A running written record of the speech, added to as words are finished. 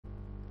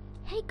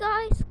Hey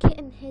guys,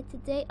 Kitten here.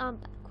 Today I'm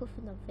back with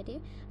another video,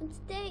 and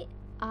today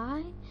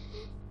I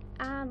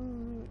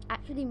am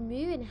actually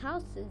moving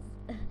houses.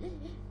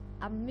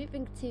 I'm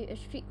moving to a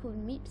street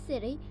called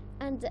MEEPCITY,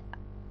 and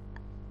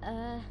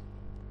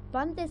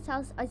from this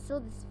house I saw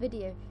this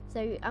video,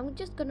 so I'm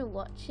just gonna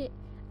watch it.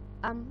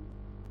 I'm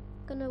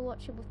gonna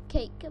watch it with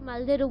Cake, my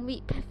little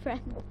meat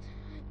friend.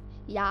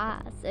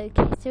 Yes,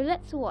 okay, so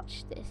let's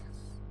watch this.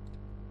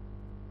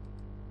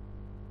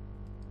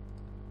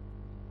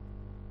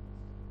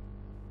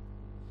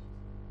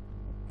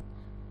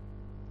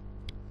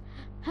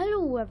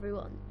 Hello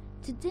everyone,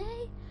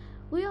 today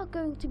we are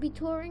going to be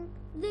touring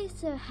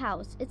this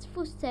house. It's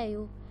for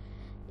sale.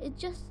 It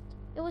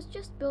was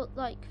just built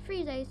like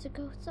 3 days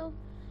ago, so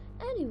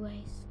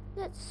anyways,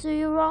 let's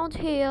see around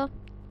here.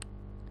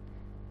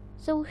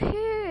 So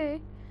here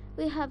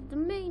we have the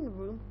main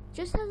room,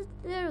 just has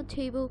a little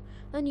table,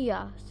 and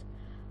yes,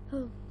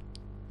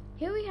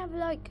 here we have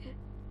like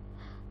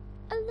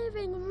a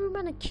living room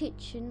and a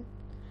kitchen,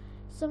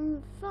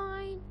 some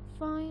fine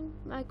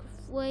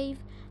microwave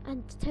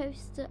and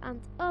toaster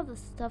and other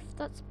stuff.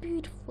 That's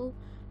beautiful.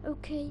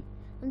 Okay,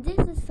 and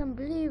this is some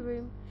blue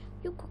room.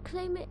 You could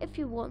claim it if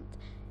you want.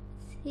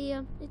 It's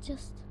here. It's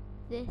just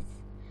this.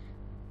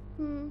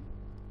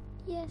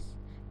 Yes,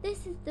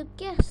 this is the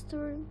guest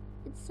room.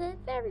 It's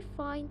very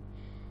fine.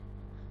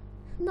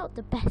 Not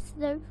the best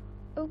though.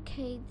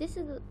 Okay, this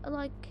is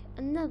like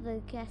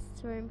another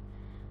guest room,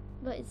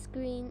 but it's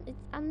green.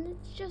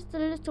 It's just a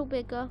little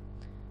bigger.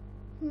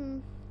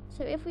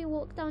 So if we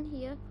walk down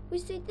here, we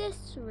see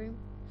this room.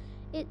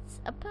 It's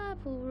a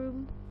purple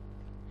room.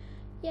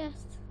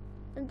 Yes,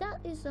 and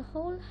that is the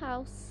whole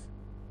house.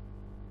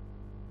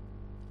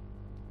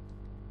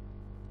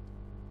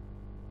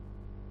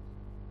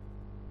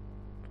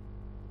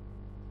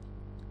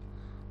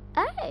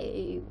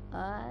 Oh,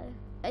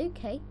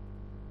 okay.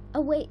 Oh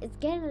wait, it's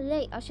getting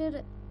late. I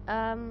should,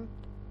 I'm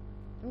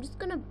just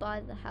gonna buy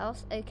the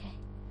house. Okay,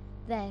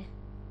 there.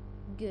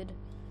 Good.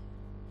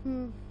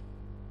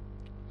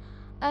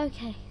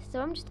 Okay, so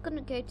I'm just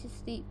gonna go to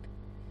sleep.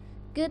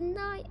 Good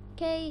night,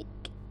 Cake.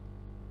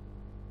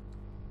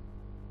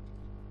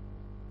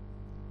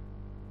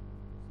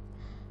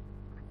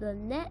 The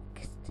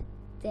next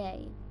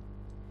day.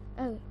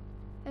 Oh,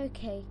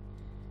 okay.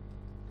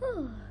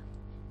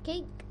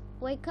 Cake,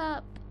 wake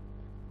up.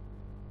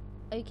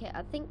 Okay,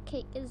 I think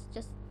Cake is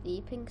just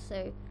sleeping,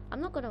 so I'm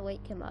not gonna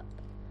wake him up.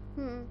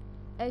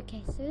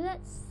 Okay, so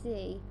let's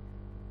see.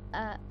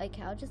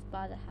 Okay, I'll just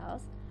buy the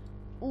house.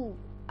 Ooh,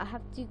 I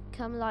have to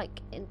come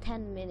like in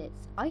 10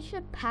 minutes. I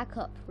should pack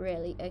up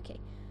really. Okay,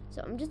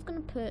 so I'm just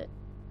gonna put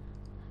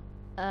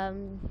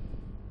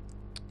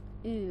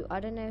ooh, I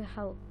don't know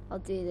how I'll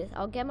do this.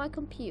 I'll get my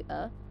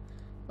computer.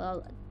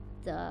 Well,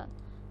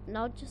 and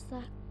I'll just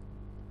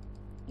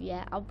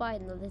yeah, I'll buy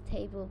another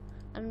table,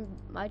 and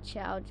my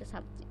chair I'll just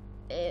have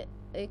to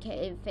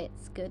okay, it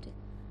fits good.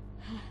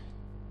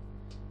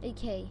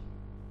 Okay,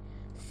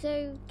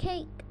 so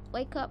Cake,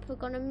 wake up, we're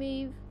gonna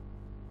move.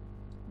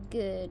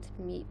 Good,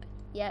 Meep.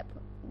 Yep,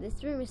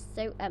 this room is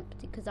so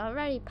empty because I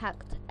already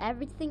packed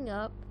everything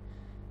up.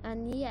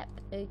 And yep,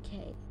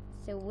 okay,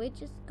 so we're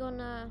just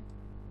gonna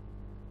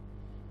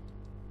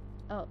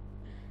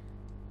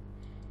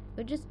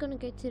we're just gonna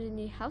go to the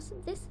new house.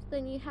 And this is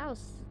the new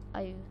house.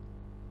 I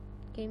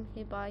came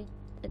here by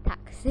a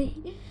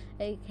taxi.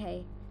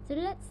 Okay, so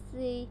let's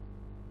see.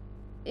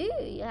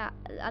 Ooh, yeah,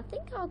 I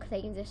think I'll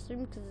claim this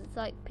room because it's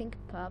like pink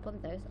and purple,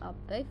 and those are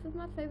both of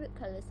my favorite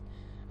colors.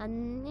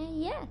 And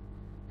yeah.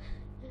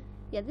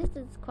 Yeah, this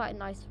is quite a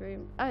nice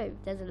room. Oh,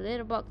 there's a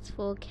little box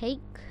for Cake.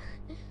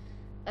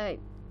 Oh,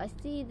 I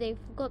see they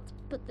forgot to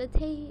put the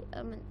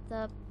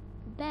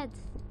bed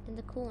in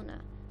the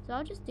corner. So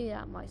I'll just do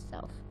that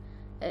myself.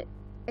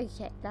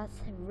 Okay,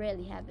 that's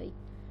really heavy.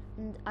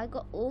 And I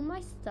got all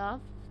my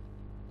stuff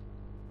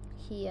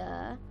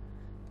here.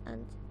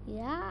 And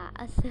yeah,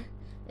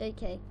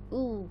 okay.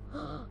 Ooh,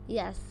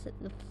 yes,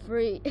 the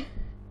fruit.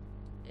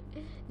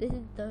 This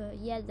is the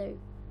yellow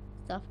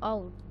stuff.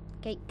 Oh,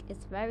 Cake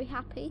is very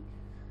happy.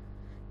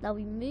 Now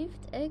we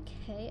moved.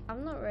 Okay,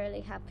 I'm not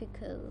really happy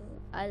because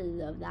I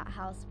love that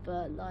house,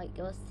 but like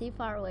it was too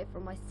far away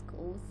from my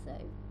school, so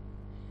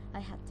I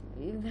had to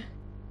move.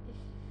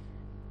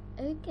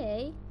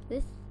 Okay,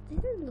 this is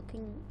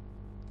looking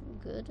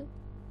good.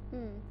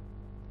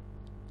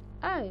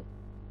 Oh,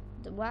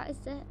 what is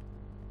that?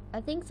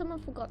 I think someone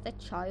forgot their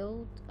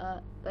child.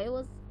 But it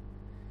was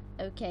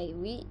okay.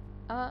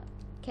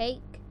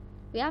 Cake.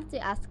 We have to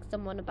ask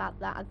someone about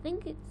that. I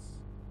think it's.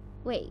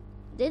 Wait,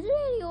 did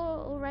Lily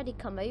already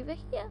come over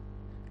here?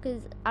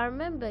 Because I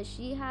remember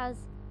she has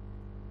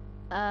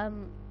a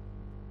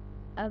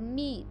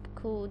meep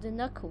called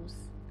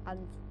Knuckles,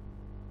 and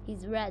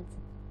he's red.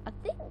 I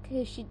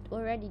think she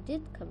already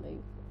did come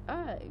over.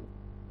 Oh,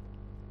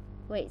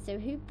 wait, so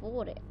who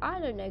bought it? I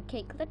don't know,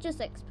 Cake. Let's just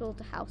explore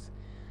the house.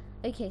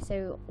 Okay,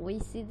 so we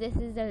see this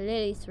is a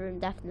Lily's room,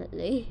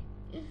 definitely.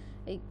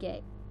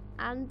 Okay,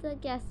 and the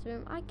guest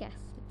room, I guess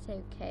it's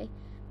okay,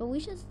 but we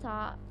should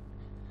start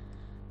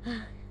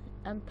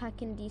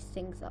unpacking these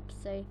things up.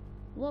 So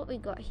what we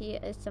got here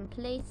is some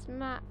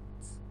placemats.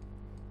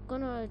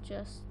 Gonna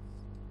just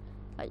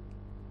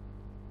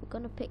we're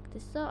gonna pick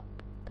this up,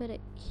 put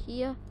it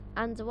here.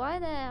 And why are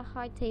there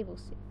high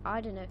tables?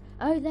 I don't know.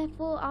 Oh, they're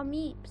for our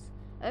meeps.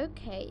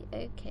 Okay,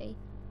 okay.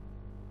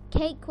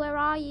 Cake, where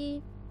are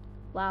you?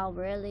 Wow,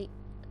 really?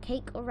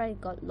 Cake already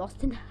got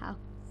lost in the house.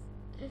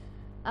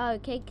 Oh,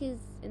 Cake is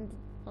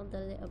on the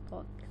little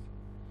box.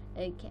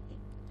 Okay.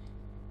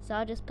 So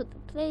I'll just put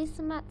the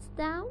placemats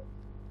down.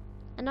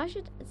 And I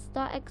should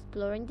start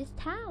exploring this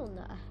town.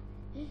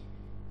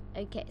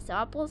 Okay, so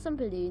I brought some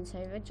balloons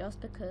over just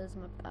because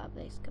my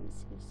birthday's coming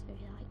soon. So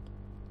like,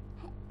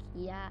 heck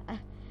yeah.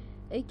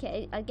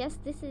 Okay, I guess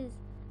this is...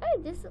 Oh,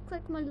 this looks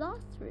like my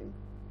last room.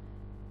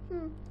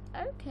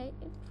 Okay,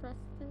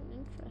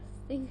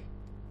 interesting.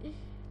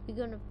 We're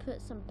gonna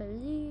put some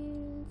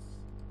balloons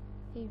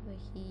over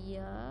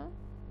here.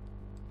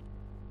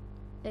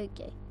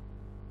 Okay.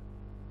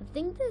 I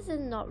think this is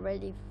not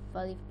really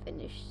fully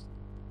finished.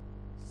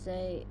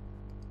 So,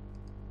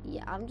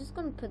 yeah, I'm just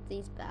gonna put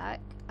these back.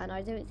 And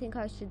I don't think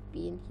I should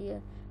be in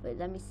here. Wait,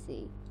 let me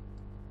see.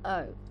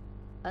 Oh,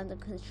 under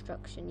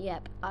construction.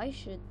 Yep, I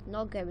should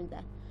not go in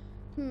there.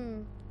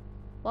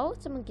 Why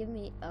would someone give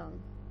me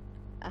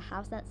a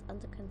house that's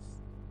under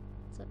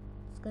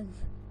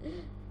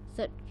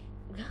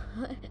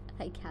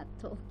I can't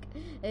talk.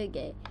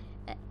 Okay.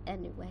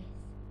 Anyways,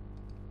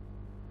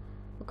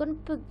 we're gonna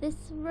put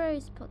this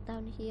rose pot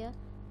down here,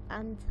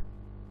 and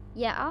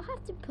yeah, I'll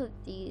have to put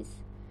these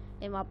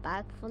in my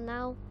bag for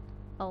now.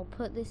 I'll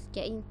put this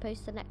getting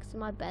poster next to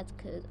my bed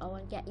because I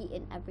want to get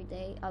eaten every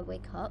day I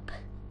wake up.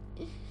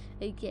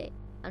 Okay,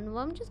 and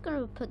I'm just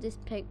gonna put this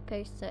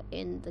poster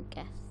in the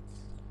guest's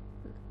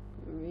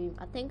room.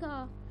 I think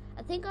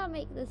I'll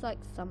make this like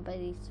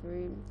somebody's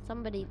room,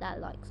 somebody that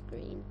likes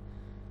green.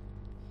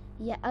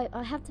 Yeah,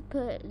 I have to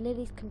put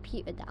Lily's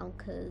computer down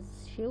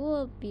because she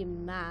will be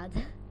mad.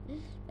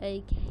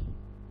 Okay,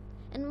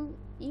 and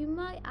you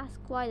might ask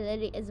why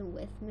Lily isn't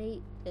with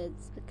me.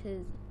 It's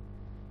because,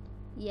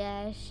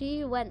 yeah,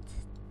 she went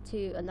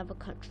to another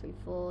country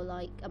for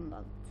like a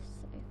month.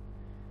 So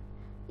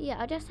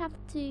yeah, I just have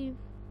to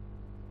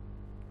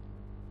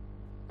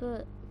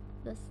put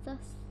the stuff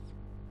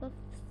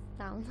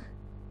down.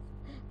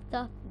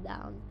 Stuff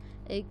down.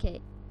 Okay.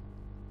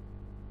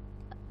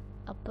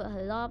 I'll put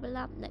her lava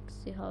lamp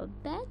next to her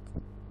bed.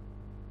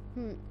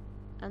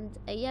 And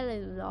a yellow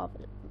lava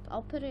lamp.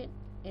 I'll put it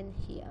in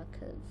here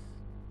because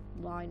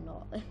why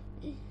not?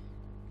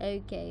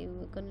 Okay,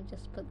 we're gonna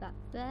just put that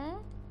there.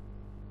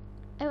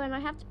 Oh, and I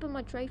have to put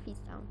my trophies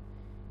down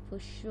for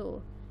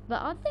sure.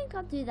 But I think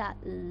I'll do that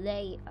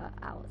later,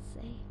 I would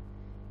say.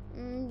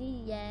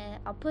 Yeah,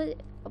 I'll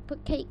put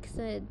Cake's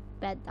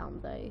bed down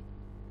though.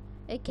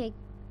 Okay,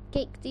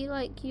 Cake, do you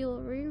like your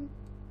room?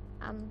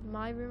 And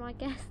my room, I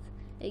guess.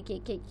 Okay,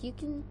 Cake, you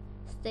can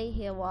stay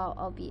here while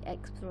I'll be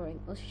exploring.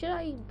 Or should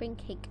I bring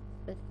Cake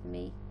with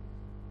me?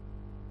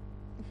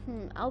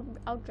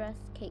 I'll dress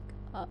Cake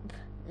up.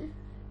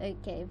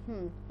 Okay,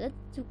 let's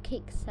do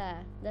Cake's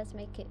hair. Let's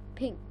make it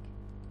pink.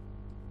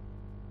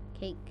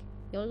 Cake,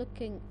 you're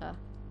looking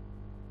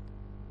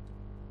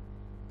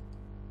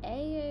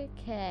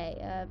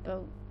okay,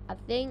 but I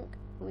think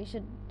we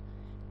should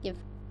give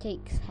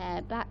Cake's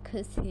hair back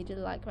because he just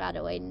like ran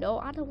away. No,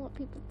 I don't want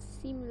people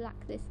to see me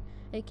like this.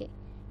 Okay,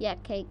 yeah,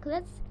 Cake,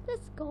 let's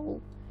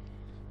go.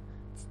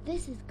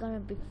 This is gonna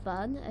be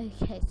fun.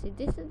 Okay, so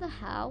this is the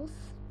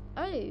house.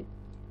 Oh,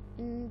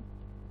 in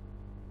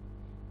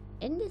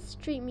this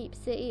street Meep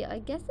City, I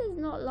guess there's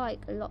not like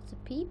lots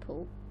of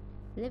people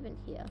living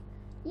here.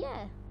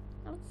 Yeah,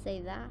 I would say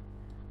that.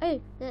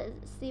 Oh,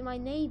 let's see my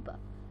neighbor.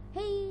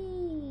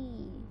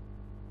 Hey.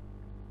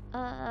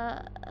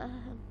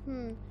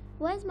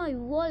 Where's my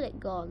wallet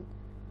gone?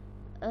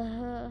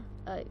 Oh,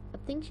 I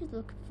think she's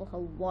looking for her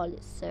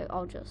wallet, so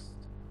I'll just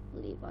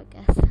leave, I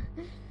guess.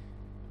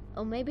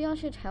 Or maybe I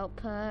should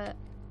help her.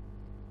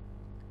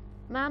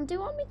 Ma'am, do you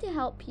want me to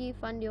help you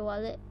find your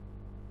wallet?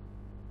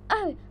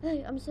 Oh,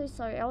 I'm so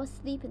sorry. I was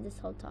sleeping this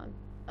whole time.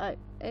 Oh,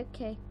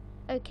 okay.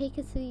 Oh, Cake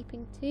is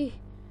sleeping too.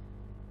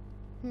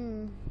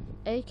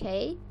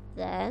 Okay,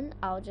 then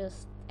I'll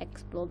just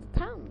explore the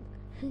town.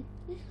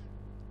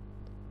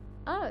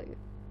 Oh,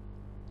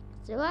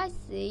 so I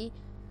see.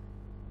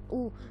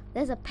 Oh,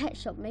 there's a pet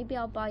shop. Maybe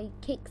I'll buy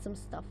Cake some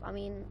stuff. I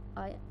mean,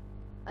 I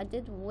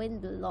did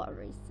win the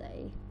lottery,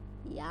 so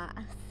yes.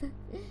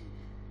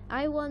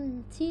 I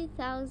won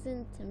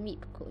 2,000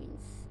 meep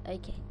coins.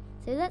 Okay,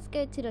 so let's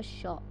go to the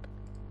shop.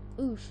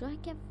 Ooh, should I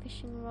get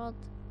fishing rod?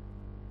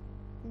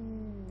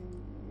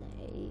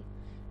 No.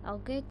 I'll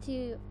go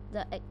to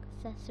the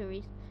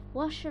accessories.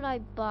 What should I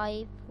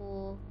buy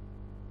for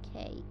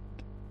Cake?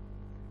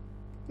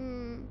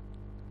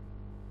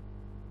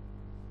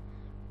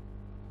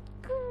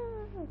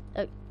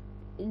 Oh,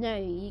 no,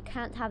 you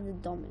can't have the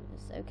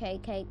dominoes, okay,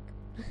 Cake?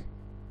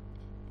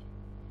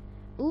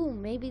 Ooh,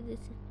 maybe this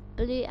is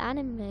blue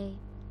anime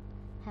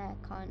hair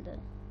kinda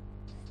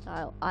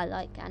style. I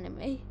like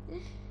anime.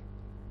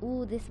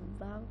 Ooh, this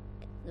rug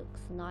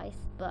looks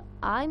nice, but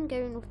I'm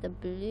going with the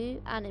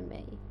blue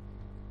anime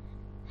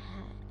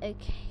hair.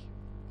 Okay.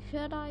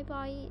 Should I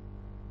buy it?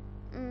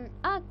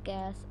 I'll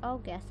guess I'll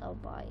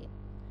buy it.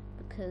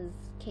 Because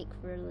Cake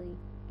really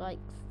likes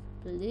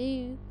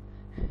blue.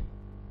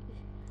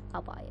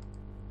 I'll buy it.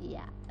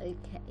 Yeah,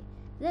 okay.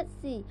 Let's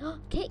see.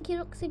 Cake, you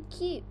look so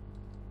cute.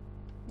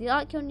 Do you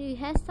like your new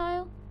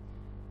hairstyle?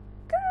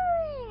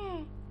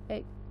 Oh,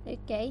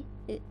 okay.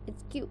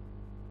 It's cute.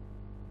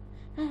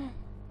 Oh,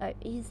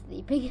 he's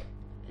sleeping.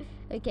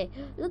 Okay,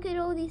 look at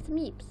all these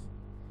meeps.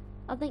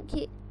 I think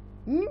it.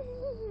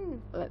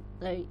 Oh,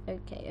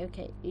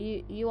 okay.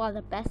 You are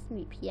the best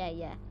meep.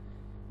 Yeah.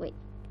 Wait,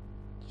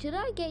 should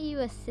I get you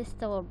a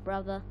sister or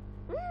brother?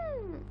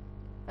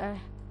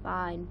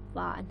 Fine.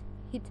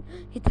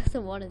 He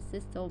doesn't want a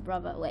sister or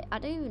brother. Wait, I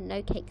don't even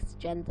know Cake's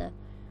gender.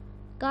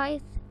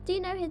 Guys, do you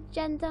know his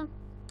gender?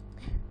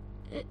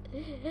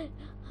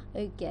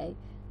 Okay,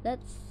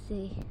 let's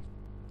see.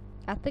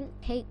 I think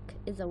Cake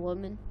is a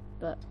woman,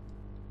 but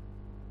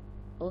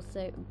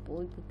also a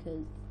boy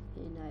because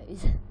who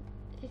knows.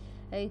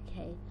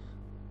 Okay,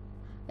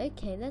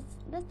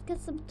 let's get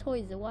some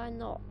toys. Why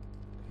not?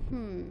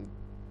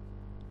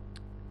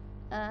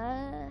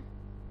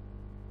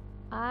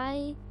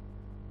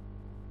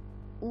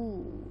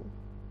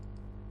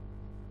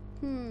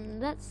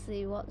 Let's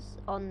see what's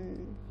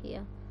on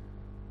here.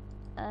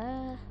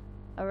 I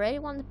really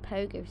want the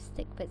pogo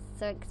stick, but it's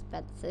so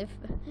expensive.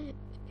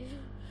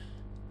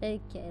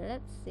 Okay,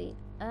 let's see.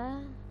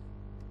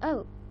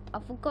 Oh, I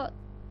forgot.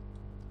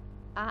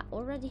 I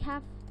already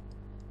have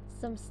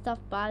some stuff,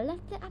 but I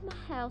left it at my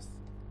house.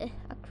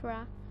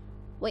 Accra.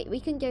 Wait, we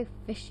can go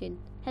fishing.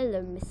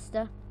 Hello,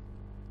 mister.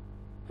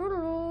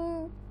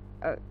 Oh,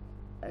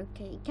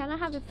 okay. Can I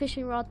have a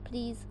fishing rod,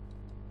 please?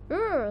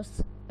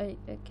 Yes. Oh,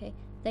 okay.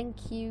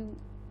 Thank you,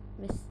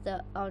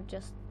 mister. I'll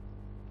just...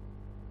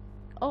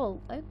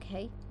 Oh,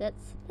 okay.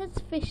 Let's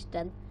fish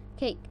then.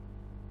 Cake,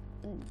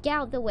 get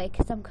out of the way,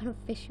 because I'm going to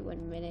fish you in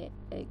a minute.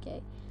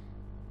 Okay.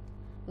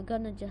 We're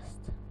going to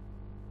just...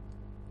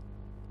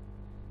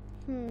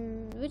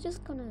 We're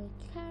just going to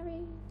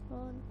carry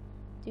on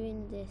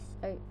doing this.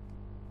 Oh,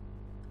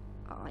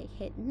 I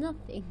hit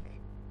nothing.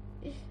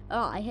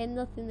 Oh, I hit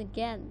nothing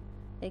again.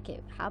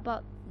 Okay, how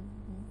about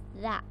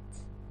that?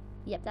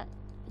 Yep, that's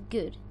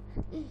good.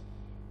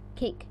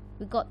 Cake,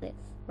 we got this,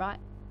 right?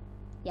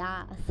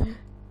 Yes.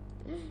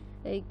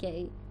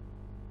 Okay.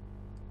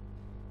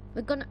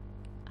 We're gonna...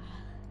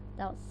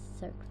 that was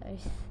so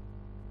close.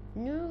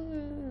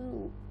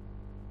 No,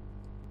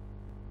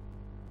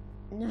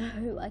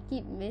 I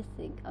keep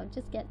missing. I'll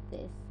just get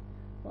this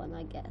one,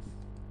 I guess.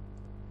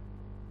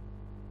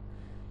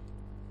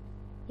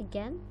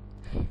 Again?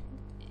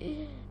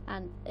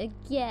 And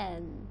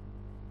again.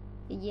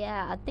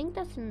 Yeah, I think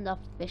that's enough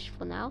fish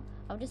for now.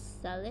 I'll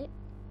just sell it.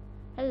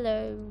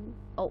 Hello.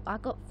 Oh, I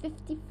got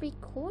 53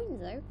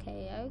 coins.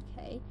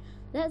 Okay.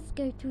 Let's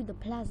go to the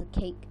plaza,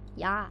 Cake.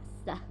 Yes.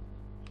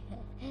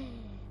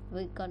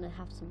 We're gonna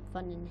have some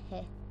fun in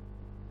here.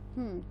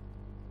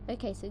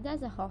 Okay, so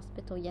there's a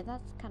hospital. Yeah,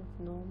 that's kind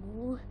of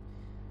normal.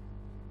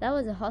 That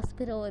was a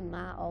hospital in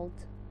my old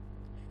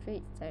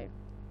street, so,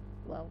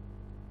 well,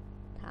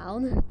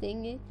 town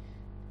thingy.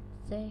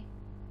 So,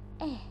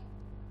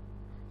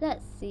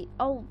 let's see.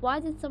 Oh, why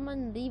did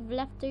someone leave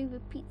leftover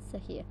pizza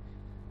here?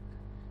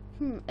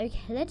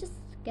 Okay, let's just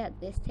get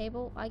this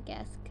table, I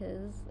guess,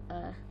 because,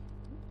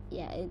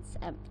 yeah, it's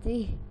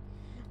empty.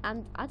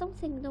 And I don't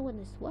think no one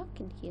is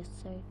working here,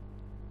 so,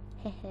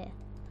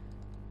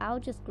 I'll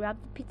just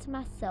grab the pizza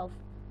myself.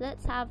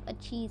 Let's have a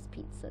cheese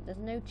pizza. There's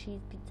no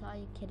cheese pizza, are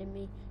you kidding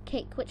me?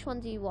 Cake, which one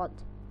do you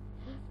want?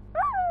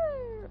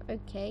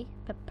 Okay,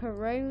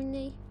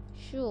 pepperoni,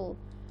 sure.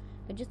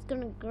 We're just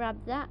gonna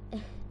grab that.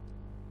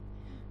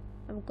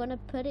 I'm gonna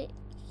put it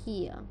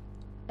here.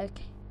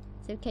 Okay,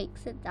 so Cake,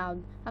 sit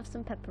down. Have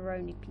some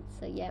pepperoni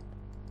pizza, yep.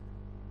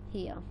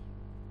 Here.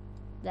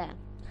 There.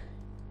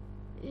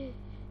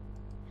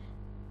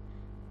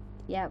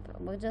 Yep,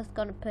 we're just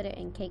gonna put it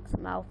in Cake's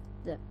mouth.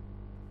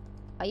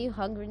 Are you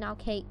hungry now,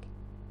 Cake?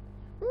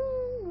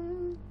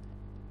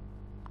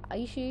 Are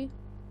you sure?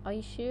 Are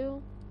you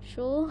sure?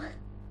 Sure?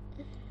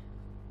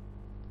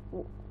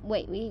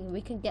 Wait,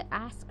 we can get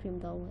ice cream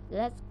though.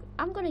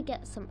 I'm gonna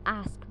get some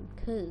ice cream,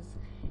 cause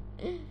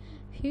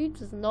who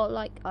does not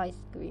like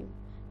ice cream?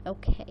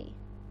 Okay.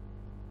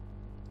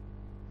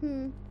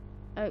 Oh,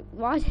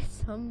 why did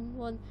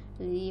someone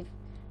leave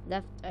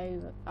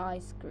leftover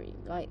ice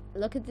cream? Like,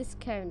 look at this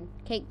cone.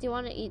 Cake, do you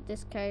want to eat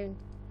this cone?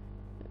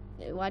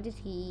 Why did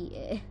he eat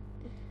it?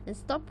 And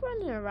stop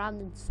running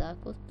around in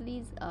circles,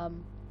 please.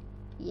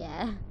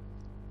 Yeah.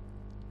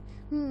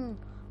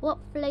 What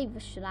flavor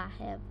should I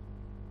have?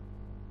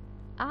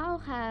 I'll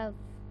have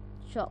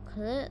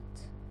chocolate.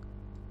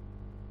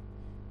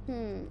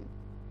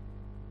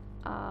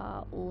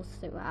 I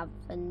also have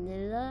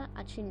vanilla.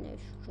 Actually, no,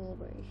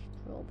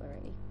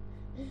 strawberry.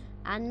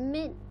 And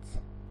mint.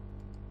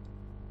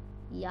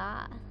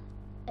 Yeah.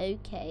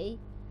 Okay.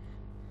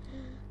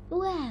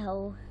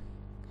 Well,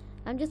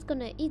 I'm just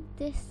gonna eat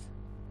this.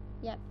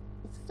 Yep,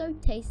 it's so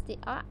tasty.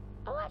 I'll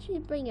actually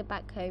bring it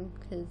back home,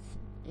 because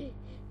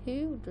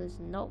who does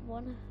not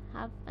want to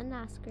have an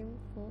ice cream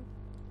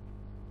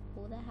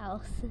for the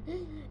house.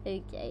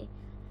 Okay,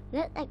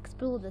 let's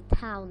explore the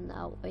town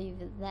now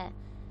over there.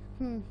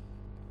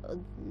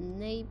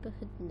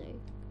 Neighborhood, no.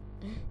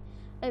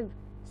 Oh,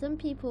 some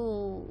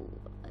people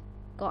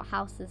got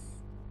houses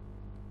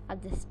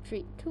at the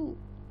street too.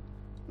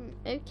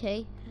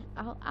 Okay,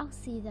 I'll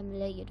see them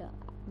later,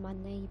 my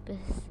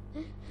neighbors.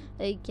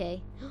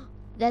 Okay,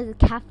 there's a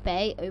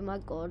cafe. Oh my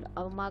god,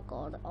 oh my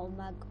god, oh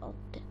my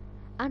god.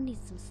 I need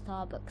some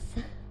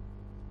Starbucks.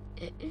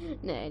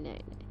 No.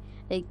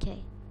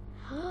 Okay.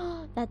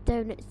 That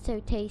donut's so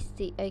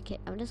tasty. Okay,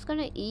 I'm just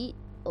gonna eat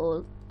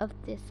all of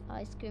this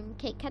ice cream.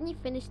 Okay, can you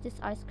finish this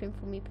ice cream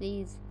for me,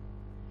 please?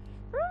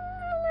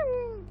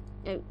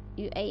 Oh,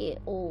 you ate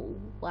it all.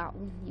 Wow,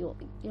 you're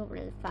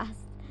really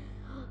fast.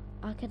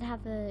 I could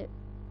have a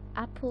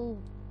apple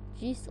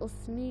juice or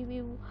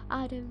smoothie.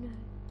 I don't know.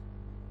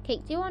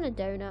 Cake, do you want a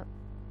donut?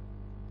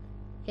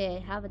 Here,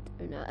 have a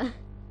donut.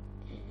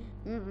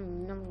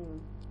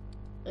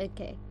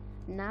 Okay,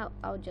 now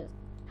I'll just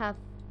have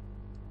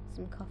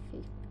some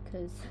coffee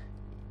because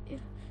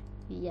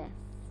yes.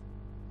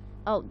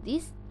 Oh,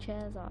 these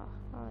chairs are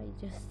high,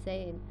 just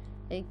saying.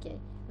 Okay,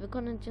 we're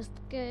gonna just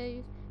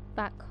go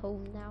back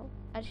home now.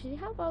 Actually,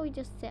 how about we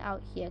just sit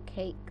out here,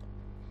 Cake?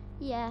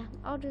 Yeah,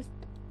 I'll just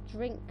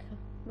drink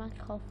my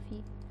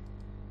coffee.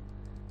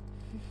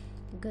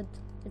 Good,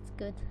 it's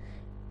good.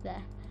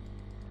 There,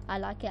 I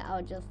like it.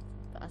 I'll just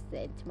pass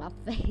it into my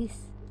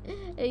face.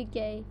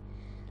 Okay,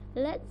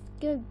 let's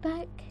go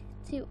back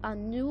to our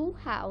new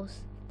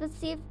house. Let's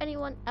see if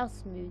anyone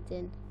else moved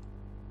in.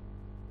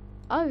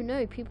 Oh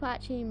no, people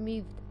actually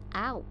moved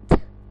out.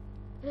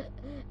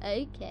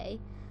 Okay,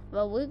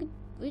 well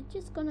we're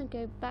just gonna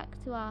go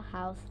back to our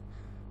house.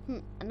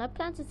 And I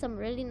planted some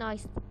really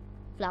nice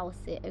flowers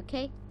here.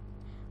 Okay.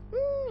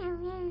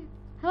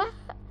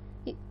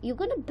 You're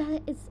gonna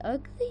bet it's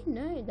ugly?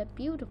 No, they're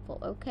beautiful.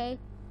 Okay.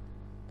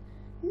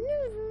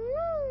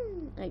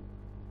 Like,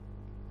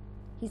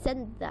 he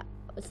said that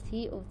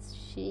he or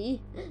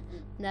she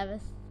never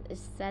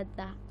said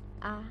that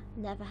I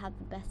never had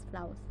the best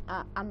flowers.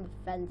 I'm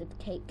offended,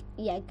 Cake.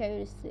 Yeah,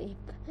 go to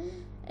sleep.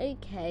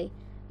 Okay,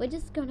 we're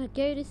just gonna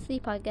go to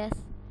sleep, I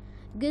guess.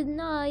 Good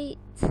night.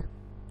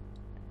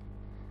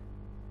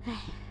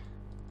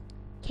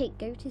 Cake,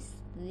 go to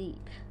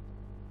sleep.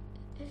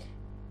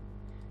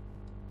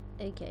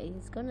 Okay,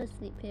 he's gonna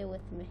sleep here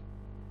with me.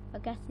 I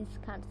guess he's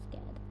kind of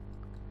scared.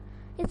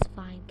 It's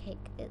fine,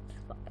 Cake. It's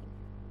fine.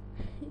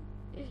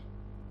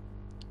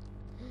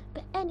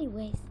 But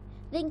anyways,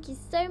 thank you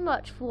so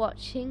much for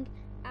watching,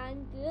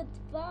 and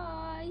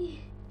goodbye.